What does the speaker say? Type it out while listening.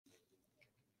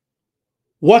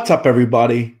What's up,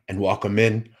 everybody, and welcome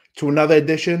in to another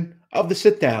edition of the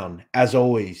Sit Down. As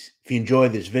always, if you enjoy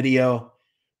this video,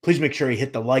 please make sure you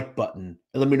hit the like button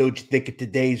and let me know what you think of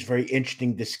today's very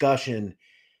interesting discussion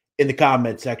in the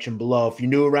comment section below. If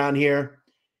you're new around here,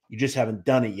 you just haven't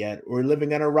done it yet, or you're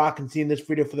living on a rock and seeing this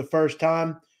video for the first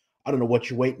time, I don't know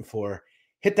what you're waiting for.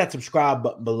 Hit that subscribe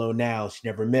button below now so you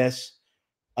never miss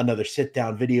another sit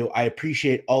down video. I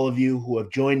appreciate all of you who have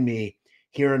joined me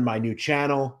here in my new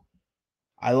channel.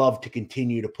 I love to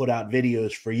continue to put out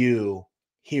videos for you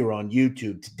here on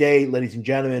YouTube. Today, ladies and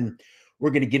gentlemen,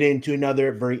 we're going to get into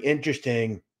another very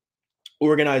interesting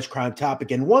organized crime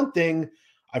topic. And one thing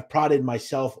I've prided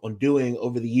myself on doing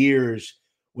over the years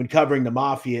when covering the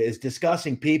mafia is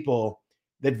discussing people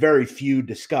that very few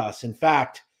discuss. In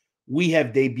fact, we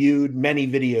have debuted many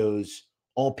videos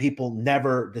on people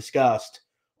never discussed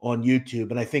on YouTube.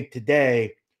 And I think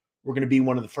today we're going to be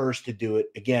one of the first to do it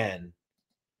again.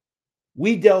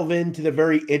 We delve into the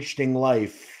very interesting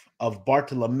life of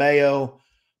Bartolomeo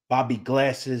Bobby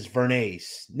Glasses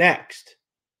Vernace. Next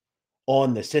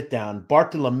on the sit down,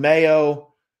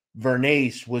 Bartolomeo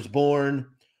Vernace was born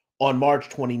on March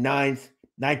 29th,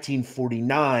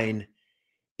 1949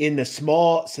 in the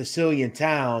small Sicilian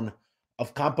town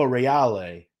of Campo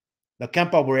Reale. Now,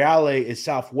 Campo Reale is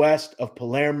southwest of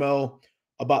Palermo,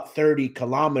 about 30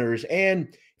 kilometers.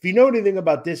 And if you know anything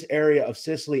about this area of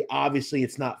Sicily, obviously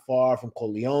it's not far from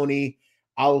Corleone,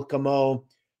 Alcamo,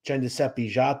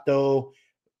 Cendeseppigiato,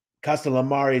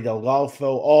 Castellammare del Golfo,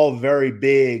 all very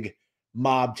big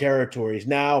mob territories.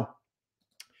 Now,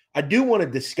 I do want to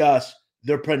discuss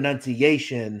the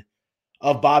pronunciation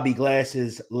of Bobby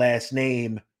Glass's last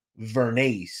name,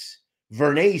 Vernace.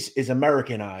 Vernace is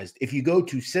Americanized. If you go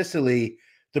to Sicily,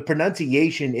 the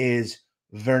pronunciation is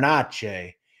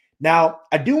Vernace. Now,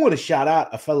 I do want to shout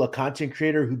out a fellow content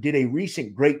creator who did a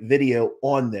recent great video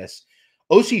on this.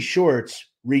 OC Shorts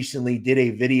recently did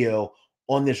a video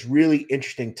on this really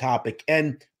interesting topic.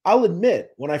 And I'll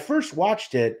admit, when I first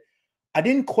watched it, I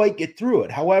didn't quite get through it.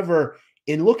 However,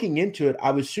 in looking into it, I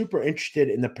was super interested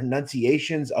in the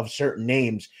pronunciations of certain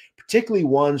names, particularly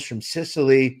ones from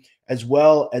Sicily as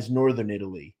well as Northern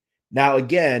Italy. Now,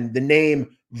 again, the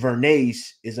name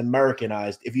Vernace is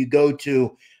Americanized. If you go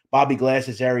to Bobby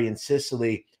Glass's area in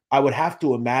Sicily, I would have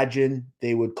to imagine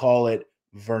they would call it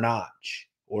Vernace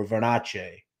or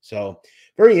Vernace. So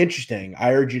very interesting.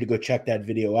 I urge you to go check that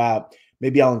video out.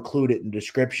 Maybe I'll include it in the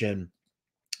description.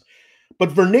 But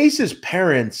Vernace's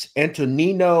parents,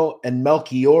 Antonino and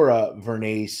Melchiora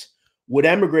Vernace, would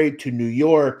emigrate to New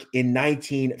York in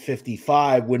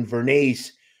 1955 when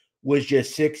Vernace was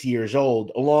just 6 years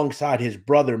old. Alongside his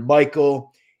brother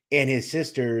Michael and his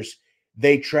sisters,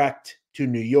 they trekked to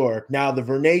New York. Now, the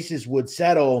Vernaces would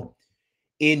settle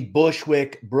in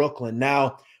Bushwick, Brooklyn.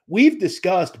 Now, we've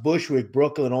discussed Bushwick,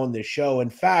 Brooklyn on this show. In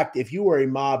fact, if you are a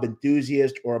mob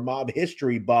enthusiast or a mob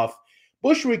history buff,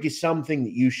 Bushwick is something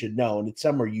that you should know, and it's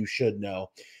somewhere you should know.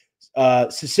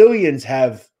 Sicilians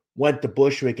have went to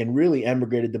Bushwick and really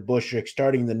emigrated to Bushwick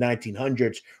starting in the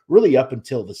 1900s, really up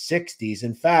until the 60s.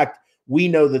 In fact, we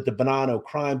know that the Gambino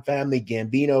Crime Family,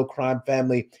 Gambino Crime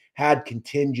Family, had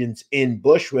contingents in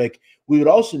Bushwick. We would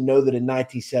also know that in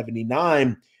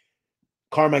 1979,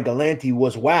 Carmine Galanti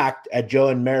was whacked at Joe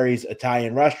and Mary's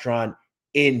Italian restaurant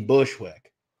in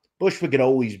Bushwick. Bushwick had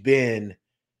always been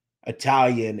an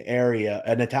Italian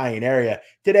area.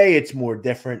 Today, it's more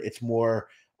different. It's more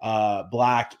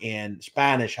Black and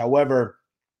Spanish. However,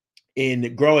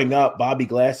 in growing up, Bobby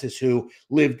Glasses, who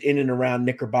lived in and around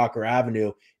Knickerbocker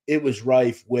Avenue, it was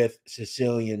rife with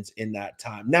Sicilians in that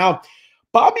time. Now,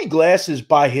 Bobby Glasses,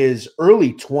 by his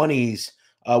early 20s,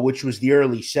 which was the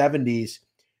early 70s,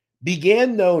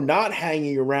 began, though, not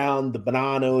hanging around the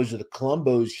Bonanos or the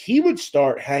Colombos. He would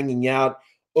start hanging out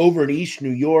over in East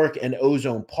New York and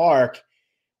Ozone Park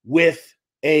with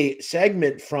a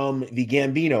segment from the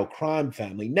Gambino Crime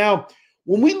Family. Now,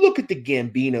 when we look at the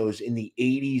Gambinos in the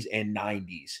 80s and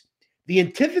 90s, the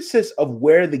antithesis of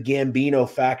where the Gambino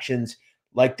factions,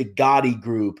 like the Gotti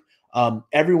group,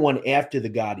 everyone after the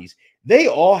Gottis, they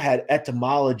all had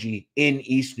etymology in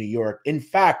East New York. In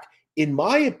fact, in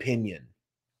my opinion,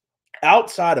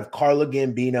 outside of Carlo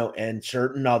Gambino and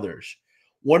certain others,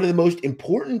 one of the most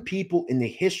important people in the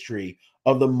history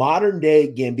of the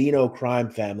modern-day Gambino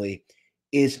crime family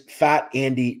is Fat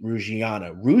Andy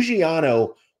Ruggiano.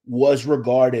 Ruggiano was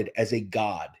regarded as a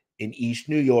god in East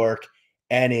New York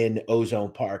and in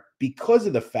Ozone Park because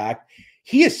of the fact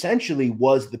he essentially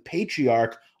was the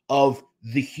patriarch of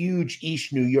the huge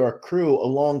East New York crew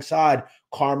alongside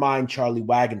Carmine Charlie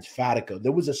Wagons Fatico.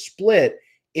 There was a split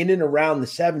in and around the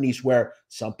 70s where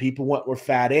some people went with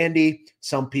Fat Andy,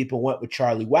 some people went with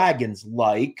Charlie Wagons,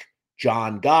 like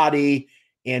John Gotti,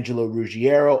 Angelo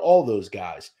Ruggiero, all those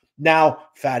guys. Now,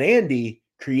 Fat Andy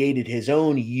created his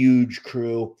own huge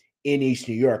crew in East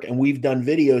New York, and we've done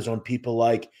videos on people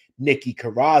like Nicky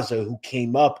Carrazzo, who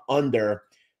came up under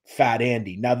Fat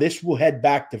Andy. Now, this will head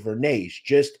back to Vernace.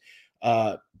 Just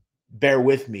bear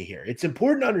with me here. It's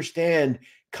important to understand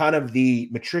kind of the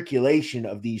matriculation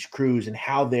of these crews and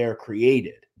how they're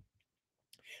created.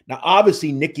 Now,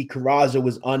 obviously, Nicky Carrazzo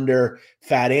was under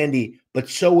Fat Andy, but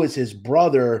so was his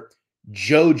brother,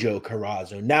 Jojo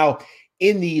Carrazzo. Now,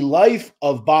 in the life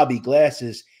of Bobby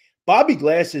Glasses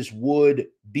would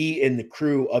be in the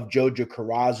crew of Jojo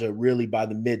Carrazzo really by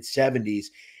the mid-70s.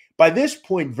 By this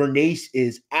point, Vernace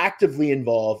is actively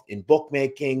involved in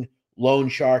bookmaking, loan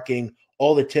sharking,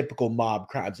 all the typical mob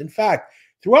crimes. In fact,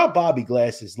 throughout Bobby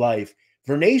Glasses' life,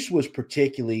 Vernace was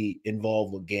particularly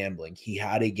involved with gambling. He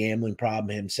had a gambling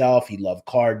problem himself. He loved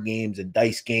card games and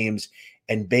dice games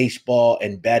and baseball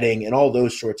and betting and all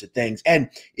those sorts of things. And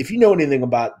if you know anything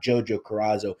about Jojo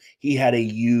Carrazzo, he had a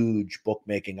huge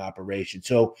bookmaking operation.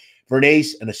 So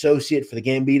Vernace, an associate for the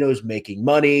Gambinos, making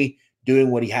money,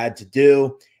 doing what he had to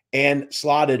do, and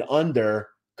slotted under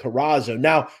Carrazzo.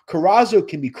 Now, Carrazzo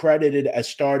can be credited as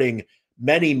starting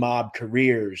many mob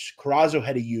careers. Carrazzo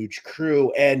had a huge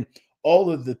crew, and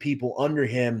all of the people under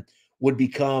him would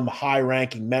become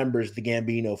high-ranking members of the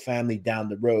Gambino family down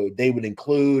the road. They would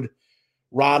include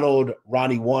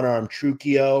Ronnie One-Arm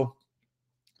Trucchio,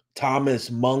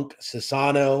 Thomas Monk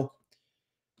Sassano,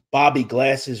 Bobby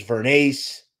Glasses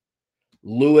Vernace,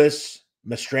 Louis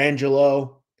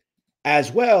Mastrangelo,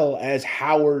 as well as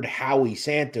Howard Howie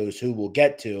Santos, who we'll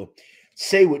get to.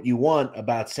 Say what you want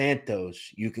about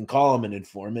Santos. You can call him an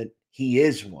informant. He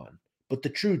is one. But the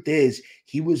truth is,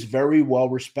 he was very well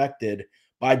respected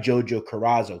by Jojo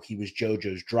Carrazzo. He was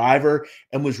Jojo's driver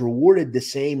and was rewarded the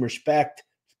same respect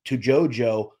to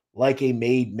Jojo like a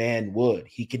made man would.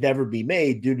 He could never be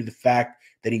made due to the fact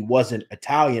that he wasn't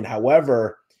Italian.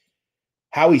 However,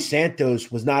 Howie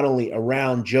Santos was not only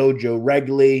around Jojo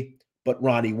regularly, but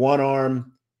Ronnie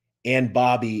One-Arm and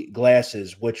Bobby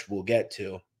Glasses, which we'll get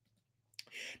to.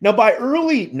 Now, by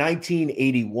early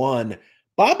 1981,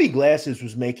 Bobby Glasses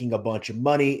was making a bunch of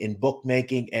money in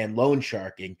bookmaking and loan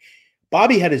sharking.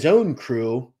 Bobby had his own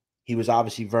crew. He was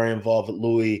obviously very involved with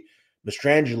Louis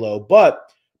Mastrangelo,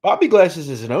 but Bobby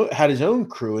Glasses had his own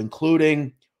crew,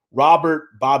 including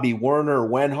Robert Bobby Werner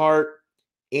Wenhart,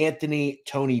 Anthony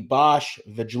Tony Bosch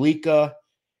Vigilica,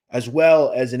 as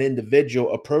well as an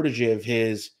individual, a protege of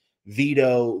his,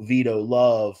 Vito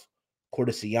Love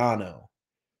Cortesiano.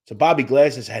 So Bobby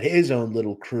Glasses had his own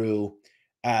little crew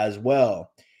as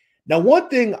well. Now, one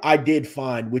thing I did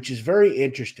find, which is very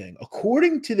interesting,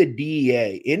 according to the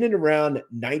DEA, in and around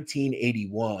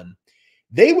 1981,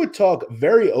 they would talk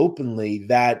very openly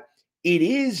that it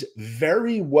is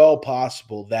very well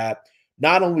possible that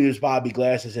not only was Bobby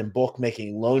Glasses in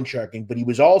bookmaking, loan sharking, but he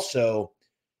was also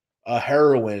a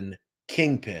heroin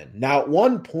kingpin. Now, at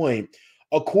one point,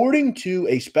 according to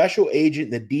a special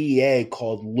agent in the DEA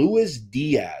called Luis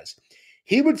Diaz,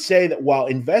 he would say that while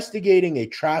investigating a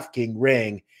trafficking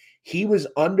ring, he was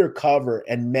undercover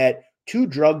and met two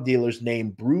drug dealers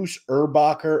named Bruce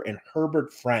Erbacher and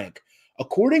Herbert Frank.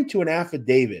 According to an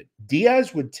affidavit,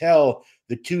 Diaz would tell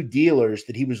the two dealers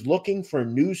that he was looking for a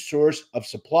new source of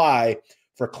supply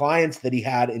for clients that he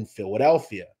had in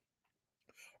Philadelphia.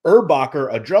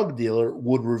 Erbacher, a drug dealer,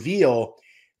 would reveal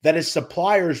that his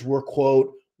suppliers were,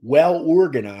 quote, well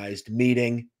organized,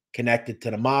 meaning connected to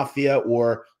the mafia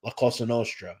or La Cosa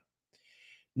Nostra.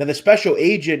 Now, the special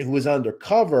agent who was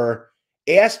undercover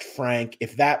asked Frank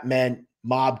if that meant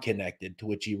mob connected, to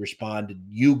which he responded,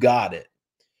 "You got it."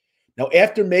 Now,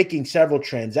 after making several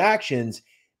transactions,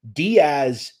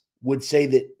 Diaz would say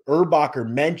that Erbacher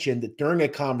mentioned that during a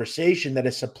conversation that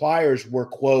his suppliers were,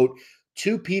 quote,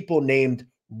 two people named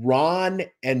Ron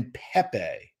and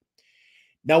Pepe.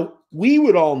 Now, we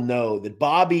would all know that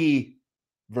Bobby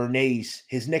Vernace,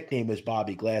 his nickname was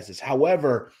Bobby Glasses.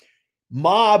 However,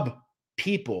 mob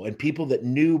people and people that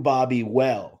knew Bobby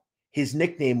well, his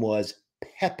nickname was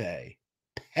Pepe.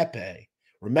 Pepe.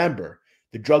 Remember,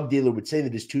 the drug dealer would say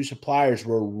that his two suppliers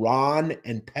were Ron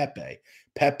and Pepe.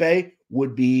 Pepe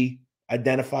would be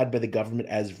identified by the government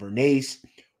as Vernace.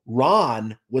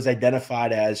 Ron was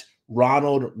identified as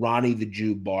Ronnie the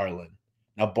Jew Barlin.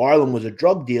 Now, Barlin was a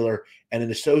drug dealer and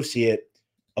an associate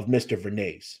of Mr.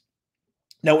 Vernace.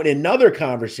 Now, in another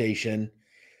conversation,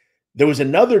 there was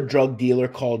another drug dealer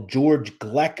called George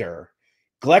Glecker.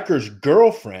 Glecker's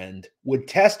girlfriend would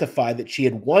testify that she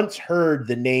had once heard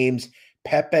the names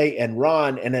Pepe and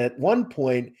Ron. And at one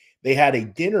point, they had a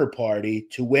dinner party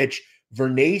to which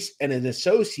Vernace and an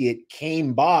associate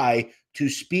came by to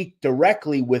speak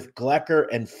directly with Glecker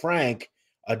and Frank,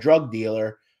 a drug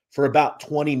dealer, for about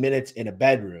 20 minutes in a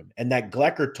bedroom. And that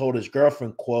Glecker told his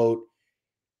girlfriend, quote,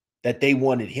 that they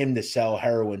wanted him to sell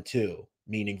heroin too,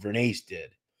 meaning Vernace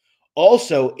did.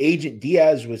 Also, Agent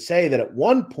Diaz would say that at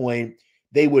one point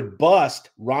they would bust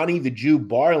Ronnie the Jew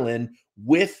Barlin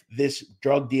with this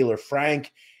drug dealer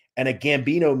Frank and a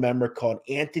Gambino member called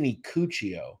Anthony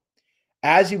Cuccio.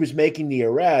 As he was making the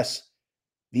arrest,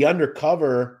 the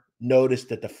undercover noticed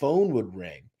that the phone would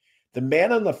ring. The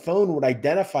man on the phone would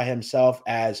identify himself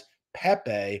as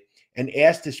Pepe and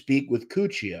ask to speak with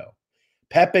Cuccio.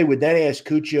 Pepe would then ask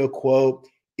Cuccio, quote,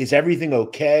 "Is everything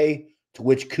okay?" To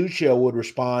which Cuccio would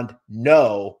respond,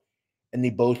 "No," and they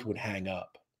both would hang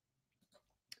up.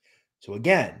 So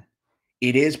again,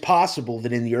 it is possible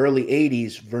that in the early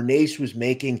 80s, Vernace was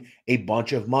making a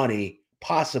bunch of money,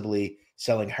 possibly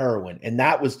selling heroin. And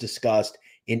that was discussed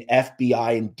in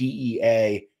FBI and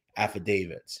DEA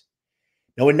affidavits.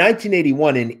 Now, in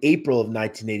 1981, in April of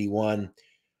 1981,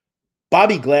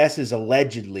 Bobby Glass's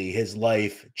allegedly his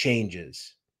life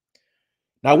changes.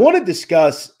 Now, I want to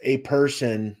discuss a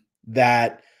person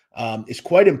that is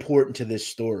quite important to this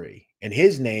story, and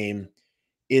his name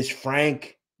is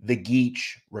Frank the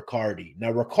Geech Riccardi.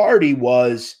 Now, Riccardi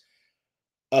was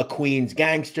a Queens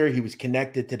gangster. He was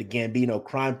connected to the Gambino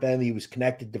Crime Family. He was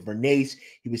connected to Vernace.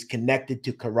 He was connected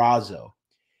to Carrazzo.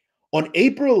 On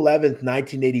April 11th,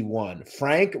 1981,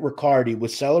 Frank Riccardi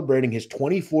was celebrating his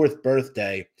 24th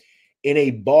birthday in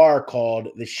a bar called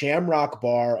the Shamrock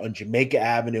Bar on Jamaica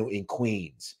Avenue in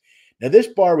Queens. Now, this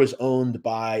bar was owned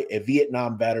by a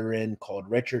Vietnam veteran called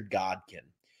Richard Godkin.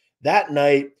 That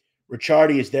night,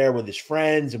 Riccardi is there with his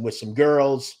friends and with some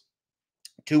girls,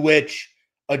 to which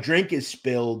a drink is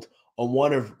spilled on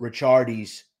one of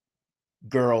Riccardi's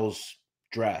girls'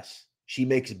 dress. She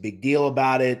makes a big deal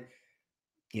about it,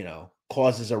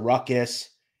 causes a ruckus,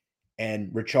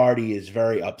 and Riccardi is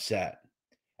very upset.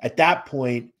 At that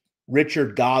point,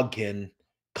 Richard Godkin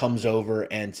comes over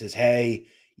and says, "Hey,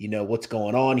 what's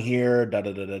going on here? Da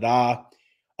da da da da."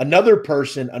 Another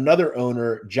person, another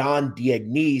owner, John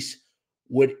Diagnese,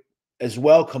 would as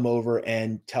well come over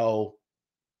and tell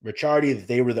Riccardi that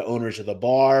they were the owners of the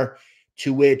bar,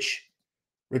 to which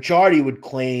Riccardi would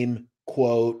claim,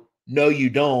 quote, "No, you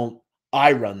don't.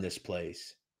 I run this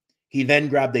place." He then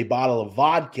grabbed a bottle of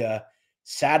vodka,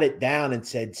 sat it down, and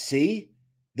said, "See,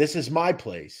 this is my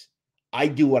place. I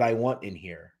do what I want in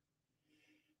here."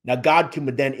 Now, Godkin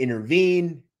would then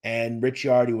intervene, and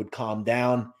Riccardi would calm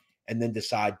down and then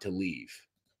decide to leave.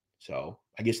 So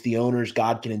I guess the owners,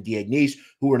 Godkin and Diagnese,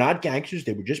 who were not gangsters,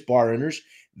 they were just bar owners,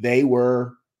 they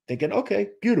were thinking, okay,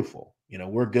 beautiful.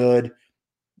 We're good.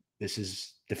 This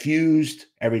is diffused.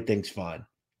 Everything's fine.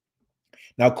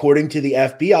 Now, according to the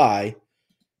FBI,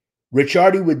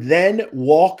 Riccardi would then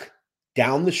walk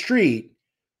down the street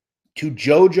to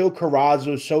Jojo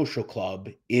Carrazzo's social club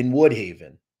in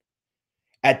Woodhaven.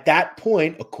 At that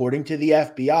point, according to the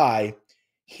FBI,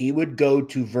 he would go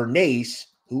to Vernace,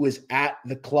 who was at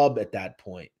the club at that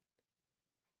point.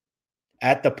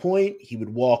 At the point, he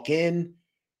would walk in.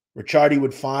 Riccardi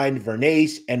would find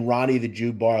Vernace and Ronnie the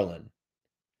Jew Barlin.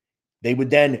 They would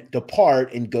then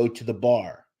depart and go to the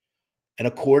bar. And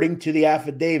according to the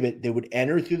affidavit, they would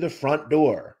enter through the front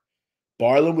door.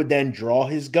 Barlin would then draw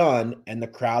his gun and the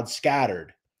crowd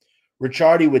scattered.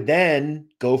 Riccardi would then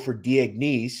go for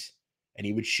Diagnese, and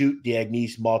he would shoot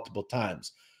Diagnese multiple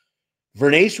times.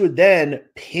 Vernace would then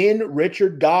pin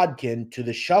Richard Godkin to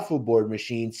the shuffleboard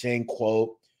machine saying,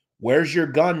 quote, "Where's your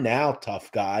gun now,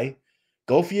 tough guy?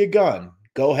 Go for your gun.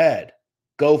 Go ahead.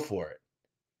 Go for it."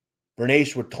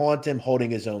 Vernace would taunt him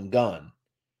holding his own gun.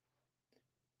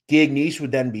 Diagnese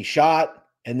would then be shot,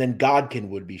 and then Godkin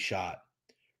would be shot.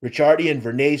 Riccardi and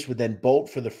Vernace would then bolt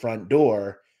for the front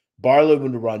door. Barlow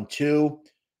would run too,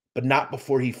 but not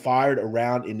before he fired a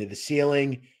round into the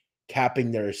ceiling,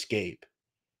 capping their escape.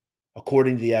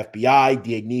 According to the FBI,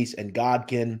 Diagnese and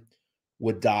Godkin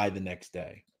would die the next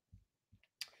day.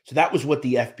 So that was what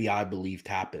the FBI believed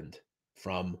happened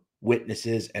from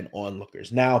witnesses and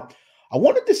onlookers. Now, I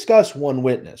want to discuss one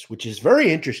witness, which is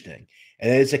very interesting,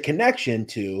 and it's a connection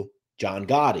to John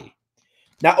Gotti.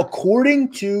 Now,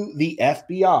 according to the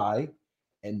FBI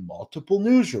and multiple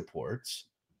news reports,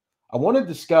 I want to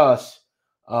discuss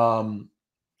one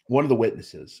of the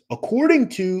witnesses. According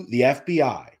to the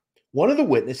FBI, one of the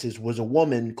witnesses was a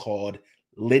woman called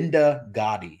Linda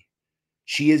Gotti.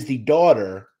 She is the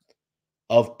daughter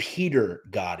of Peter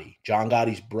Gotti, John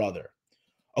Gotti's brother.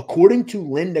 According to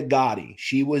Linda Gotti,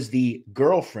 she was the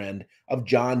girlfriend of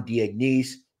John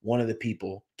Diognese, one of the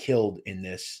people killed in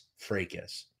this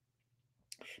fracas.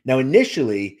 Now,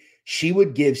 initially, she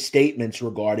would give statements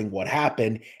regarding what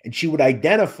happened, and she would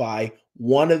identify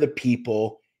one of the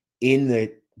people in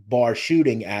the bar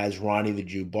shooting as Ronnie the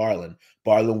Jew Barlin.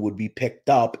 Barlin would be picked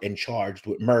up and charged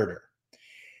with murder.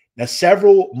 Now,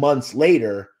 several months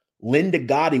later, Linda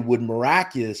Gotti would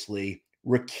miraculously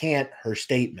recant her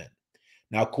statement.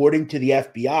 Now, according to the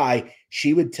FBI,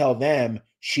 she would tell them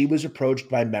she was approached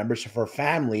by members of her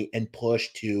family and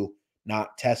pushed to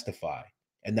not testify,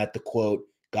 and that the quote,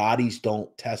 Gottis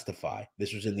don't testify.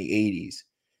 This was in the 80s.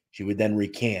 She would then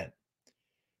recant.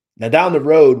 Now, down the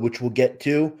road, which we'll get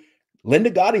to,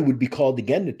 Linda Gotti would be called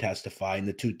again to testify in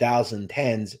the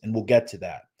 2010s, and we'll get to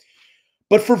that.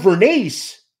 But for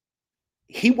Vernace,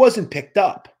 he wasn't picked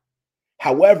up.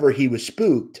 However, he was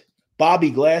spooked. Bobby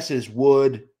Glasses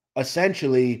would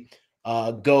essentially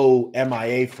go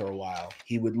MIA for a while.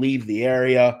 He would leave the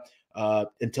area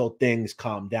until things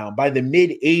calmed down. By the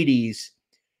mid-80s,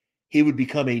 he would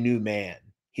become a new man.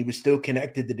 He was still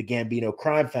connected to the Gambino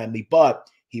crime family, but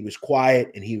he was quiet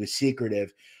and he was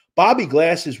secretive. Bobby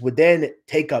Glasses would then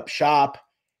take up shop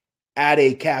at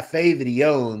a cafe that he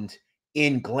owned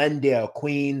in Glendale,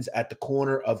 Queens, at the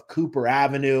corner of Cooper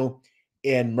Avenue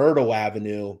and Myrtle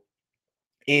Avenue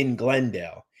in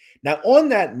Glendale. Now, on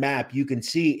that map, you can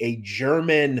see a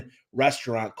German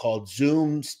restaurant called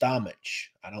Zum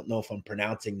Stamich. I don't know if I'm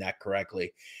pronouncing that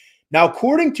correctly. Now,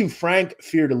 according to Frank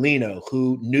Fiordolino,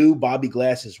 who knew Bobby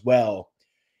Glasses well,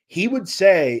 he would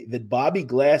say that Bobby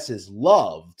Glasses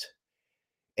loved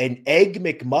an Egg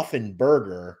McMuffin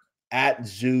burger at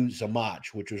Zum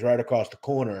Stamich, which was right across the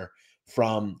corner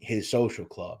from his social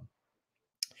club.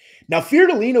 Now,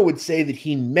 Fiordolino would say that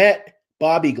he met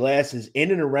Bobby Glasses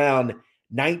in and around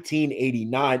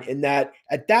 1989, and that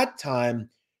at that time,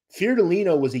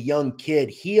 Fiordolino was a young kid.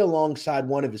 He, alongside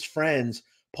one of his friends,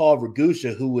 Paul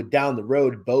Ragusa, who would down the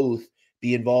road both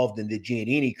be involved in the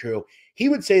Giannini crew, he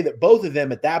would say that both of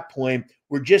them at that point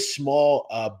were just small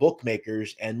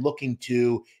bookmakers and looking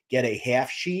to get a half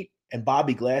sheet. And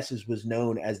Bobby Glasses was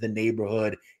known as the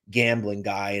neighborhood gambling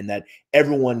guy, and that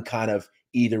everyone kind of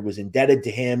either was indebted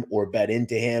to him or bet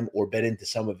into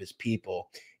some of his people,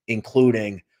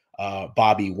 including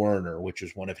Bobby Werner, which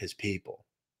was one of his people.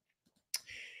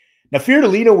 Now,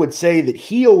 Fiordolino would say that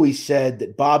he always said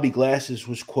that Bobby Glasses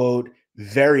was, quote,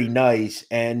 very nice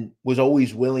and was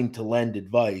always willing to lend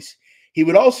advice. He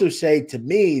would also say to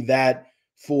me that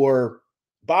for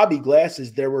Bobby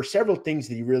Glasses, there were several things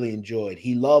that he really enjoyed.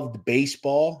 He loved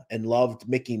baseball and loved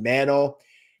Mickey Mantle.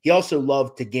 He also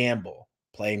loved to gamble,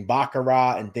 playing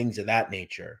baccarat and things of that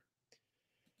nature.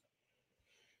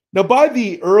 Now, by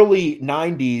the early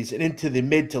 90s and into the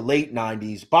mid to late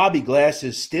 90s, Bobby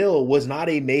Glasses still was not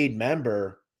a made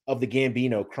member of the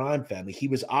Gambino crime family. He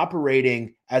was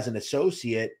operating as an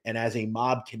associate and as a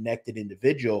mob-connected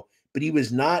individual, but he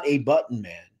was not a button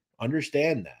man.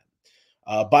 Understand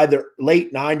that. By the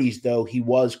late 90s, though, he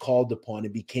was called upon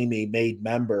and became a made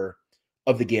member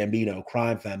of the Gambino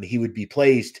crime family. He would be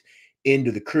placed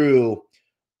into the crew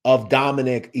of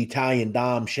Dominic Italian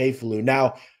Dom Cefalu.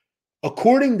 Now,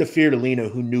 according to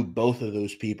Fiordolino, who knew both of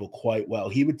those people quite well,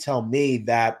 he would tell me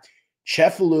that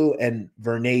Cefalu and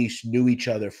Vernace knew each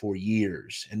other for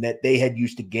years and that they had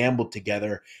used to gamble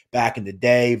together back in the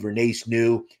day. Vernace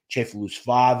knew Cefalu's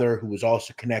father, who was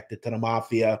also connected to the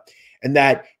mafia, and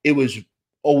that it was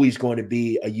always going to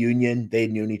be a union.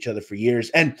 They'd known each other for years.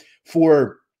 And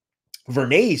for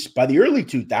Vernace, by the early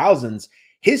 2000s,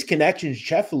 his connections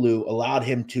to Cefalu allowed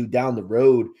him to, down the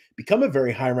road, become a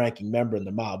very high-ranking member in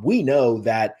the mob. We know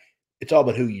that it's all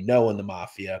about who you know in the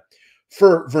mafia.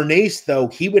 For Vernace, though,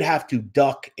 he would have to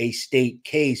duck a state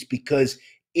case because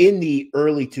in the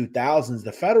early 2000s,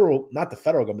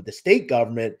 the state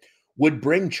government would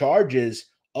bring charges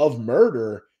of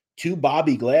murder to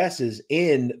Bobby Glasses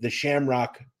in the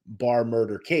Shamrock Bar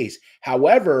murder case.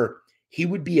 However, he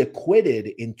would be acquitted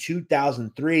in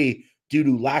 2003 due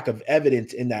to lack of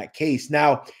evidence in that case.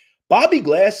 Now, Bobby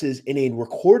Glasses, in a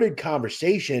recorded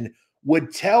conversation,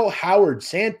 would tell Howard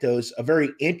Santos a very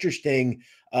interesting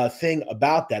thing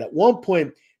about that. At one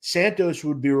point, Santos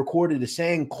would be recorded as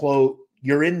saying, quote,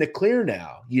 "You're in the clear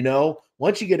now. You know,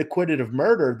 once you get acquitted of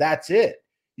murder, that's it.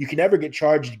 You can never get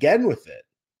charged again with it,"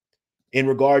 in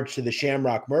regards to the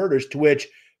Shamrock murders, to which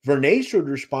Vernace would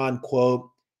respond, quote,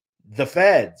 "The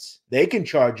feds, they can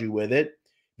charge you with it.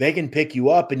 They can pick you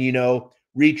up and,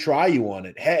 retry you on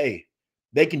it. Hey,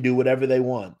 they can do whatever they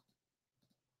want."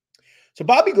 So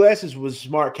Bobby Glasses was a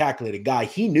smart, calculated guy.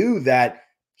 He knew that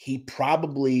he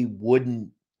probably wouldn't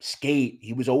skate.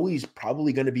 He was always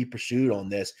probably going to be pursued on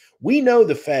this. We know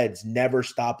the feds never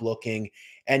stop looking,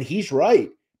 and he's right.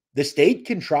 The state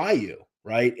can try you,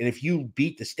 right? And if you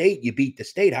beat the state, you beat the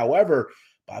state. However,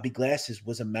 Bobby Glasses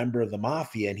was a member of the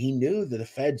mafia, and he knew that the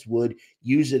feds would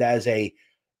use it as a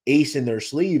ace in their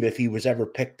sleeve if he was ever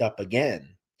picked up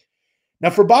again. Now,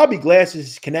 for Bobby Glasses,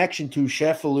 his connection to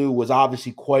Cefalu was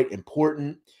obviously quite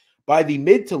important. By the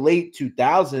mid to late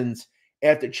 2000s,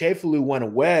 after Cefalu went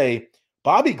away,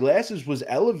 Bobby Glasses was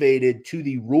elevated to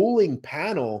the ruling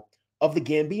panel of the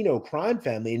Gambino crime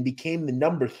family and became the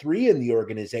number 3 in the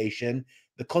organization,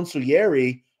 the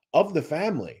consigliere of the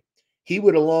family. He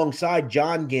would, alongside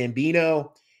John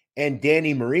Gambino and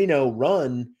Danny Marino,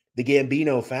 run the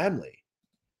Gambino family.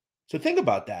 So think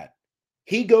about that.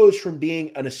 He goes from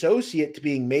being an associate to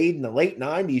being made in the late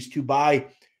 90s to by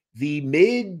the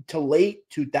mid to late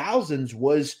 2000s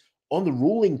was on the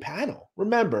ruling panel.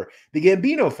 Remember, the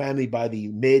Gambino family by the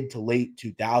mid to late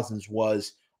 2000s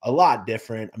was a lot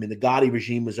different. I mean, the Gotti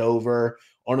regime was over.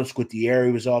 Arnold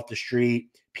Squitieri was off the street.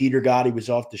 Peter Gotti was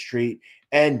off the street.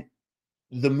 And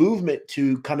the movement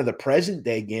to kind of the present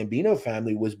day Gambino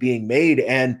family was being made.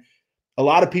 And a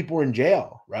lot of people were in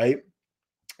jail, right?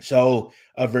 So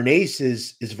Vernace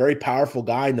is a very powerful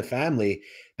guy in the family.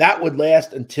 That would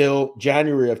last until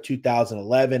January of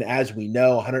 2011. As we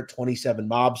know, 127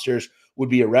 mobsters would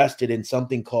be arrested in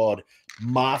something called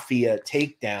Mafia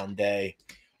Takedown Day.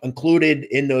 Included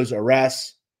in those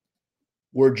arrests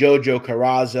were Jojo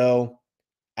Carrazzo,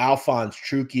 Alphonse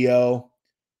Trucchio,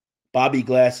 Bobby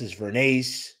Glasses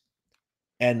Vernace,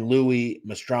 and Louis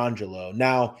Mastrangelo.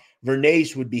 Now,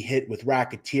 Vernace would be hit with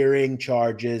racketeering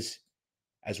charges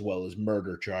as well as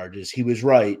murder charges. He was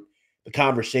right. The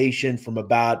conversation from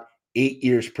about 8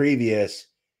 years previous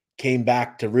came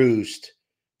back to roost.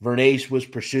 Vernace was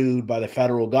pursued by the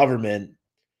federal government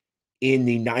in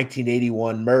the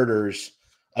 1981 murders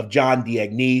of John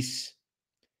Diagnese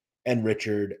and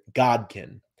Richard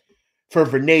Godkin. For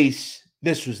Vernace,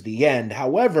 this was the end.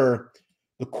 However,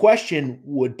 the question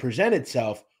would present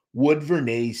itself, would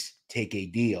Vernace take a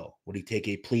deal? Would he take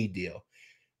a plea deal?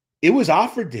 It was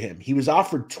offered to him. He was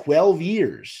offered 12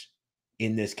 years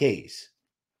in this case.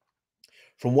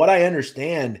 From what I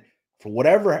understand, for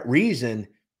whatever reason,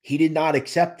 he did not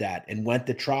accept that and went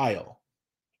to trial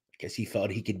because he felt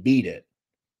he could beat it.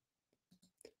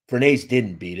 Vernace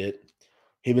didn't beat it.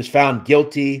 He was found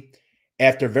guilty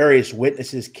after various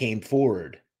witnesses came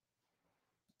forward.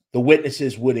 The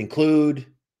witnesses would include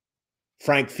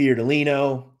Frank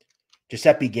Fiordolino,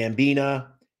 Giuseppe Gambina,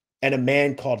 and a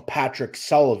man called Patrick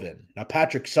Sullivan. Now,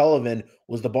 Patrick Sullivan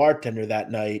was the bartender that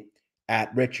night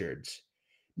at Richards.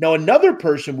 Now, another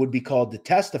person would be called to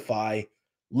testify,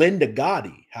 Linda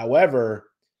Gotti.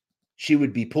 However, she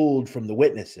would be pulled from the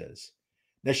witnesses.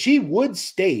 Now, she would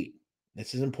state,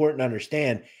 this is important to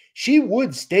understand, she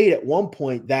would state at one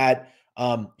point that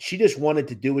she just wanted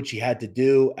to do what she had to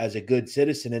do as a good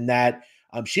citizen, and that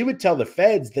she would tell the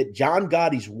feds that John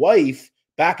Gotti's wife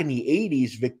back in the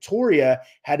 80s, Victoria,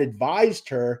 had advised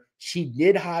her she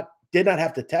did not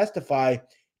have to testify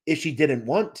if she didn't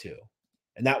want to.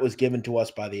 And that was given to us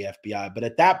by the FBI. But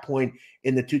at that point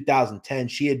in the 2010,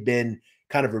 she had been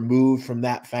kind of removed from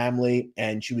that family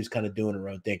and she was kind of doing her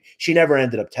own thing. She never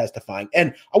ended up testifying.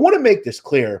 And I want to make this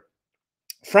clear.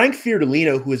 Frank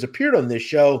Fiordolino, who has appeared on this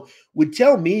show, would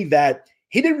tell me that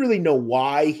he didn't really know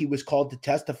why he was called to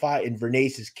testify in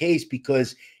Vernace's case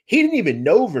because he didn't even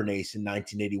know Vernace in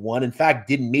 1981. In fact,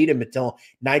 didn't meet him until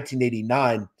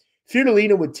 1989.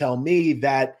 Fiordolino would tell me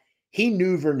that he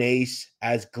knew Vernace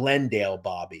as Glendale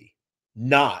Bobby,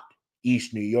 not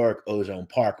East New York, Ozone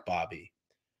Park Bobby.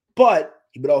 But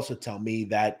he would also tell me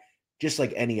that just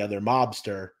like any other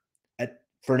mobster,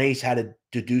 Vernace had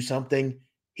to do something,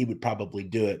 he would probably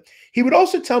do it. He would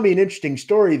also tell me an interesting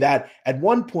story that at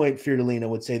one point, Fiordolino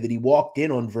would say that he walked in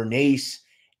on Vernace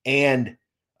and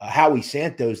Howie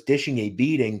Santos dishing a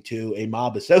beating to a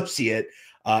mob associate,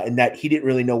 and that he didn't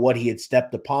really know what he had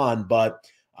stepped upon. But,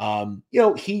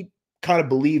 he kind of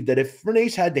believed that if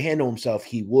Vernace had to handle himself,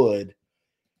 he would.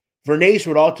 Vernace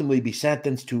would ultimately be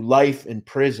sentenced to life in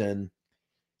prison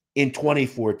in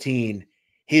 2014.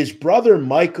 His brother,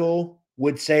 Michael,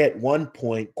 would say at one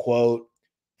point, quote,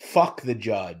 "Fuck the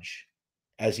judge,"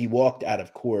 as he walked out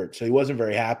of court. So he wasn't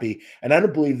very happy. And I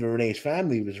don't believe the Vernace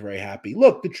family was very happy.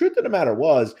 Look, the truth of the matter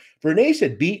was Vernace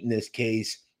had beaten this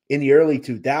case in the early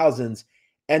 2000s,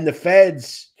 and the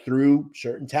feds, through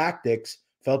certain tactics,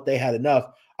 felt they had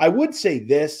enough. I would say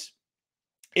this.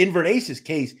 In Vernace's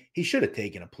case, he should have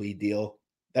taken a plea deal.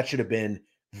 That should have been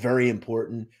very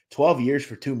important. 12 years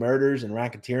for 2 murders and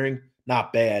racketeering,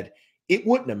 not bad. It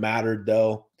wouldn't have mattered,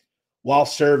 though. While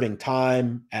serving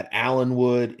time at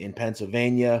Allenwood in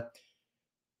Pennsylvania,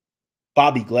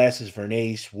 Bobby Glasses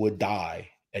Vernace would die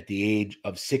at the age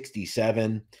of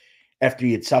 67 after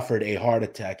he had suffered a heart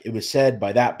attack. It was said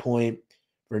by that point,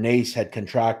 Vernace had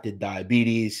contracted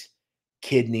diabetes,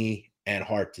 kidney, and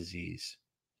heart disease.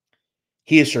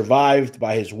 He is survived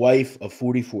by his wife of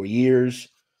 44 years,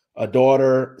 a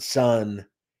daughter, son,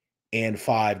 and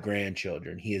 5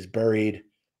 grandchildren. He is buried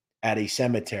at a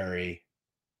cemetery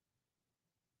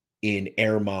in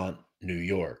Airmont, New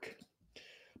York.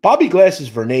 Bobby Glasses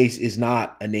Vernace is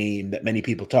not a name that many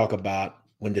people talk about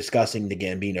when discussing the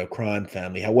Gambino crime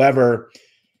family. However,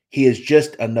 he is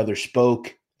just another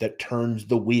spoke that turns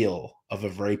the wheel of a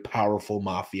very powerful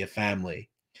mafia family.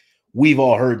 We've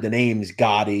all heard the names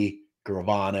Gotti,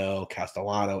 Gravano,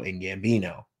 Castellano, and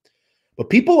Gambino. But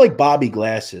people like Bobby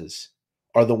Glasses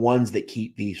are the ones that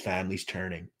keep these families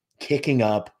turning, kicking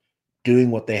up,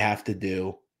 doing what they have to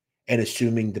do, and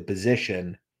assuming the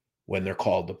position when they're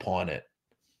called upon it.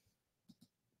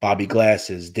 Bobby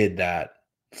Glasses did that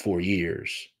for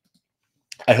years.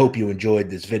 I hope you enjoyed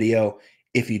this video.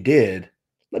 If you did,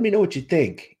 let me know what you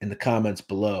think in the comments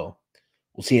below.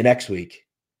 We'll see you next week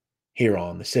here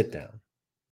on the Sit Down.